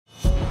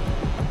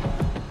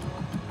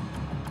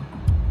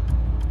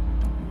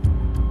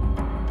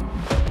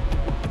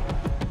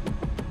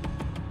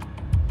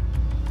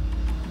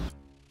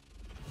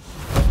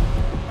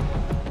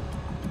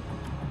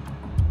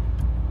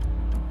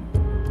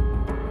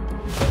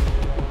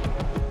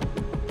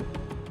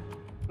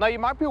Now you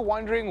might be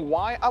wondering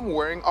why I'm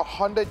wearing a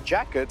Honda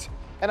jacket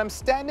and I'm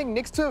standing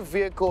next to a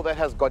vehicle that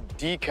has got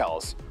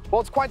decals.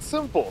 Well, it's quite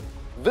simple.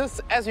 This,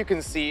 as you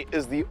can see,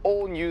 is the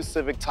all-new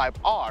Civic Type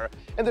R.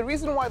 And the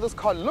reason why this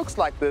car looks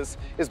like this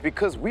is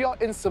because we are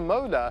in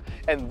Simola,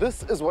 and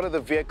this is one of the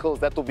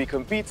vehicles that will be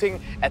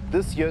competing at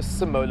this year's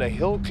Simola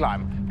Hill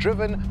Climb,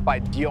 driven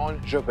by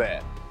Deon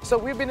Joubert. So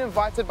we've been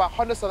invited by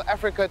Honda South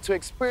Africa to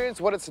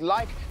experience what it's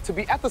like to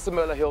be at the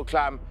Simola Hill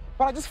Climb.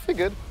 But I just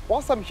figured,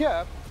 whilst I'm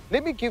here,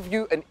 let me give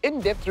you an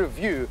in-depth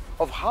review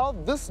of how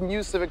this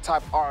new Civic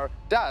Type R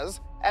does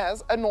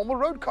as a normal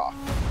road car.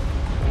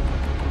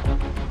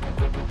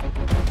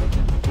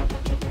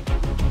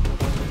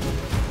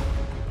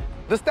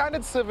 The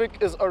standard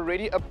Civic is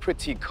already a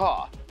pretty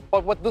car,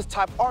 but what this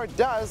Type R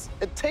does,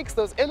 it takes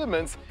those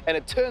elements and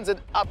it turns it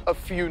up a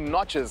few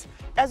notches.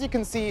 As you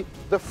can see,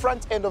 the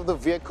front end of the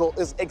vehicle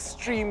is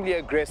extremely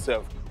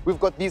aggressive. We've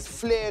got these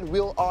flared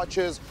wheel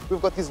arches,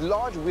 we've got these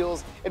large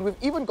wheels, and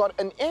we've even got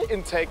an air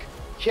intake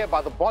here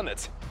by the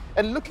bonnet.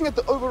 And looking at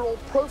the overall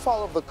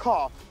profile of the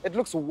car, it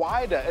looks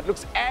wider, it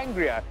looks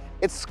angrier.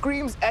 It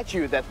screams at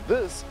you that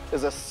this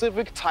is a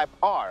Civic Type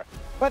R,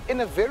 but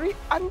in a very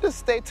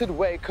understated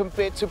way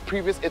compared to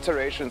previous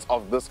iterations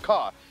of this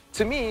car.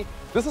 To me,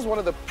 this is one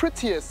of the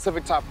prettiest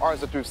Civic Type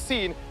Rs that we've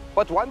seen,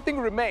 but one thing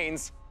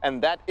remains,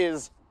 and that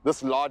is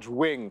this large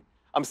wing.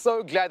 I'm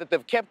so glad that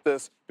they've kept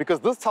this because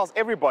this tells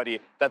everybody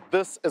that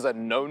this is a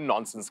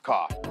no-nonsense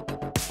car.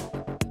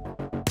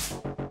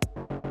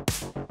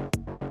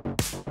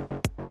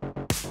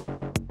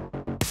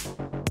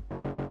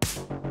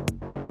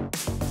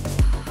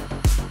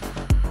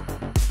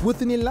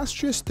 With an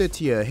illustrious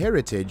 30-year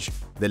heritage,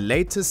 the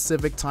latest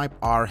Civic Type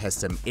R has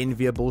some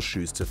enviable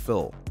shoes to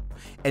fill.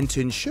 And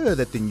to ensure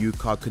that the new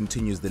car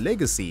continues the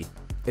legacy,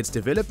 its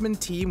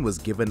development team was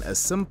given a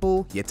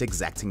simple yet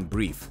exacting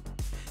brief: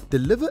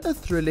 deliver a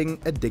thrilling,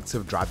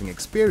 addictive driving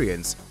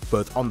experience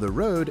both on the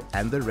road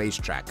and the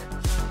racetrack.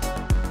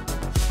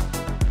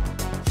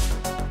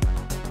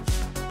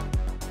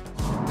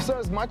 So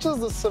as much as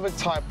the Civic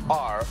Type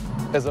R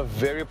is a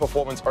very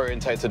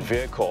performance-orientated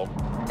vehicle,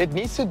 it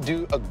needs to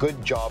do a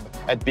good job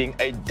at being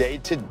a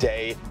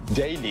day-to-day,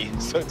 daily,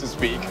 so to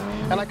speak.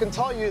 And I can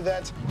tell you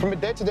that from a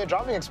day-to-day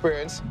driving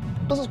experience,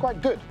 this is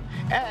quite good.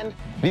 And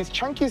these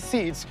chunky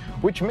seats,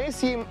 which may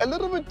seem a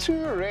little bit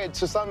too red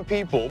to some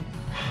people,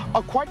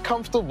 are quite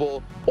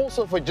comfortable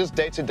also for just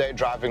day-to-day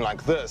driving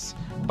like this.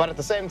 But at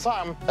the same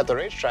time, at the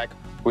racetrack,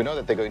 we know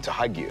that they're going to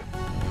hug you.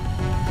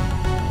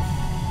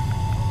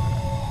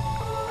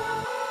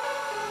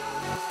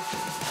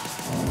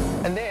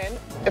 And then,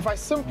 if I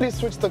simply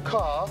switch the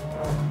car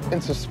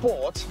into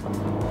sport,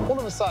 all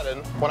of a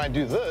sudden, when I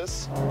do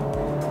this,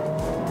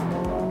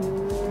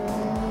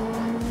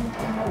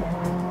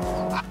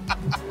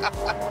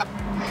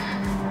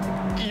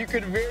 you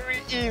could very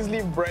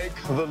easily break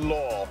the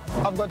law.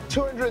 I've got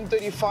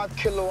 235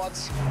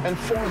 kilowatts and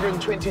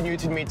 420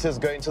 Newton meters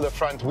going to the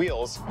front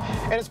wheels.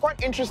 And it's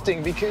quite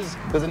interesting because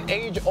there's an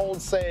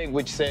age-old saying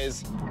which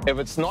says, if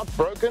it's not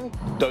broken,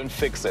 don't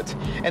fix it.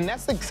 And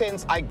that's the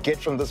sense I get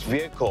from this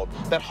vehicle,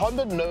 that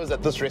Honda knows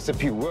that this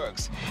recipe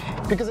works.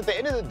 Because at the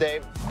end of the day,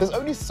 there's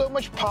only so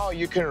much power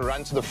you can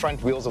run to the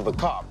front wheels of the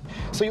car.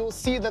 So you'll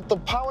see that the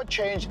power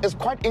change is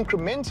quite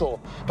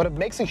incremental, but it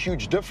makes a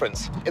huge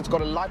difference. It's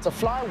got a lighter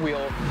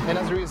flywheel, and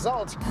as a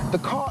result, the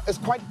car is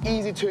quite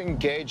easy to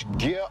engage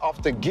gear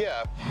after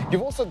gear.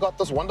 You've also got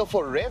this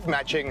wonderful rev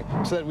matching,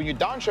 so that when you're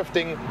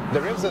downshifting,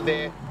 the revs are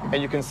there,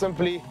 and you can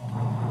simply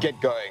get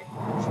going.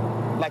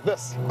 Like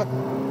this.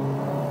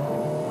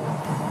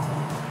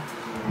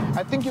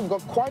 I think you've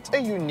got quite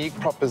a unique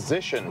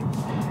proposition.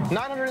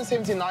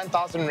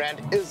 979,000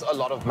 Rand is a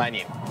lot of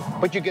money,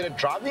 but you get a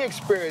driving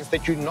experience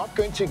that you're not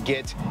going to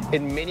get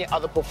in many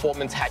other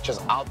performance hatches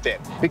out there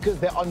because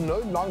there are no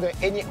longer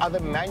any other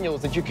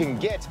manuals that you can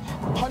get.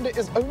 Honda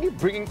is only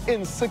bringing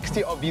in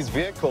 60 of these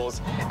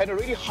vehicles, and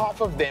already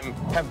half of them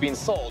have been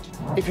sold.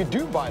 If you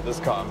do buy this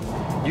car,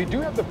 you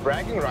do have the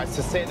bragging rights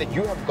to say that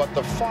you have got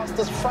the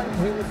fastest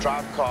front-wheel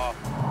drive car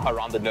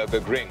around the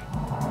Nürburgring.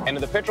 And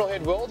in the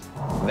petrolhead world,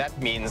 that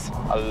means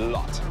a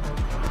lot.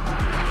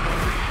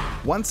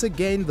 Once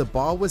again, the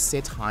bar was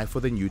set high for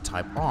the new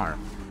Type R,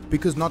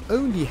 because not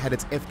only had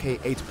its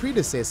FK8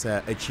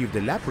 predecessor achieved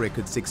a lap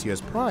record 6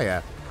 years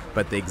prior,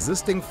 but the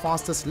existing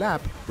fastest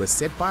lap was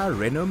set by a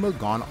Renault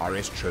Megane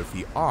RS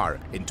Trophy R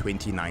in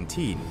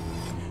 2019.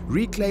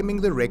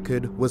 Reclaiming the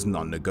record was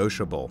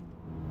non-negotiable.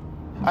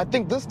 I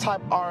think this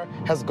Type R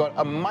has got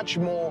a much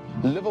more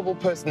livable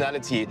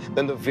personality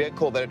than the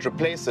vehicle that it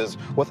replaces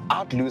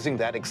without losing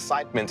that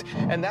excitement.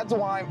 And that's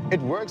why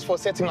it works for a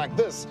setting like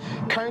this.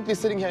 Currently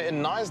sitting here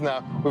in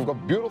Knysna, we've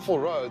got beautiful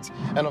roads.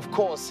 And of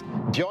course,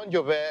 Deon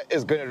Joubert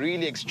is going to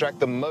really extract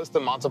the most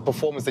amount of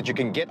performance that you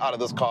can get out of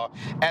this car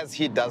as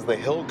he does the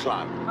hill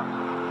climb.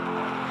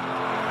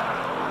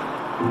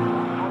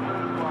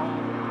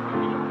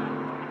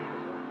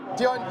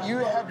 Deon, you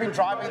have been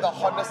driving the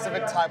Honda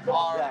Civic Type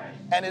R,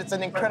 and it's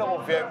an incredible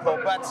vehicle,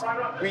 but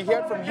we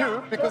hear from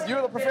you because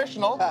you're the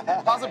professional.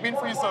 How's it been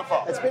for you so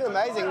far? It's been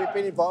amazing. We've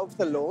been involved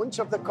with the launch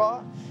of the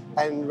car,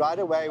 And right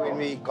away when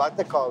we got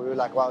the car, we were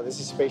like, wow, this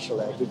is special,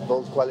 good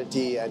build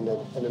quality and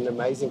an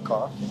amazing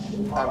car.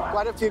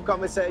 Quite a few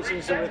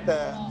conversations with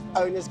the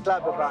owners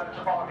club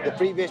about the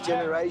previous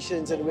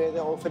generations and where they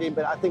all fit in,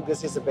 but I think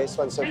this is the best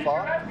one so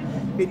far.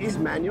 It is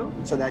manual,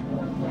 so that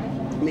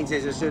means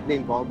there's a certain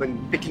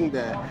involvement picking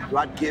the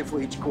right gear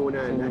for each corner,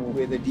 and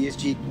where the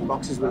DSG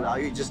boxes will allow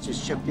you just to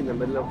shift in the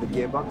middle of the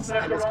gearbox.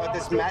 And it's got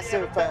this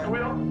massive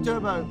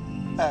turbo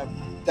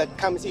that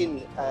comes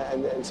in,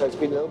 and so it's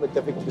been a little bit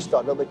difficult to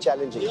start, a little bit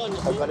challenging.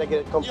 I've got to get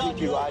it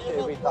completely right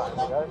every time,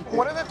 you know?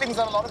 One of the things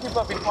that a lot of people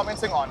have been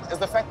commenting on is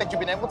the fact that you've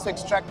been able to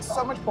extract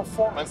so much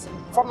performance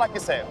from, like you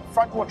say,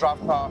 front-wheel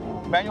drive car,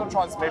 manual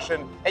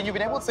transmission, and you've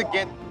been able to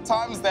get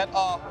times that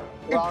are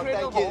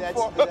incredible. Thank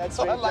you. That's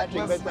very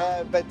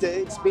flattering, but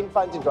it's been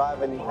fun to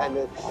drive and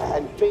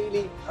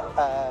fairly,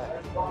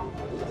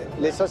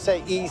 let's not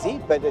say easy,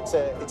 but it's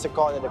a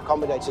car that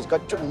accommodates. It's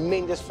got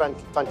tremendous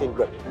front-end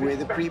grip. Where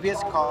the previous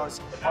cars,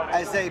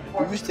 as they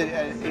boosted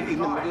in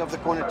the middle of the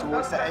corner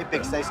towards the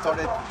apex, they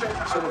started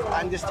sort of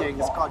understeering.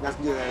 This car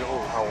doesn't do that at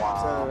all. Oh,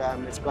 wow.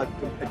 So it's got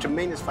a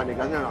tremendous front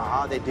end. I don't know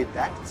how they did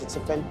that. It's a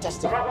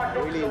fantastic car. I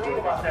really enjoyed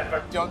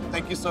it. Deon,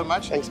 thank you so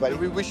much. Thanks, buddy.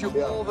 We wish you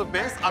all the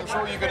best. I'm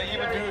sure you're going to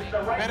even do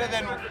better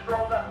than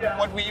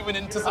what we even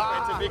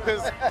anticipated,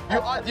 because you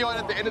are Deon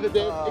at the end of the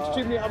day.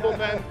 Extremely humble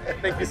man.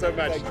 Thank you so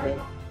much. Thanks, man.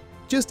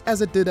 Just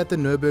as it did at the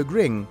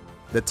Nürburgring,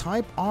 the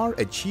Type R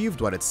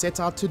achieved what it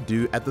set out to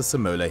do at the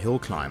Simola Hill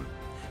Climb,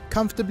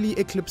 comfortably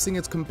eclipsing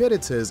its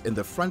competitors in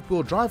the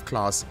front-wheel drive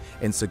class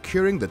and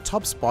securing the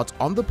top spot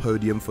on the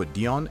podium for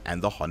Deon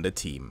and the Honda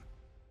team.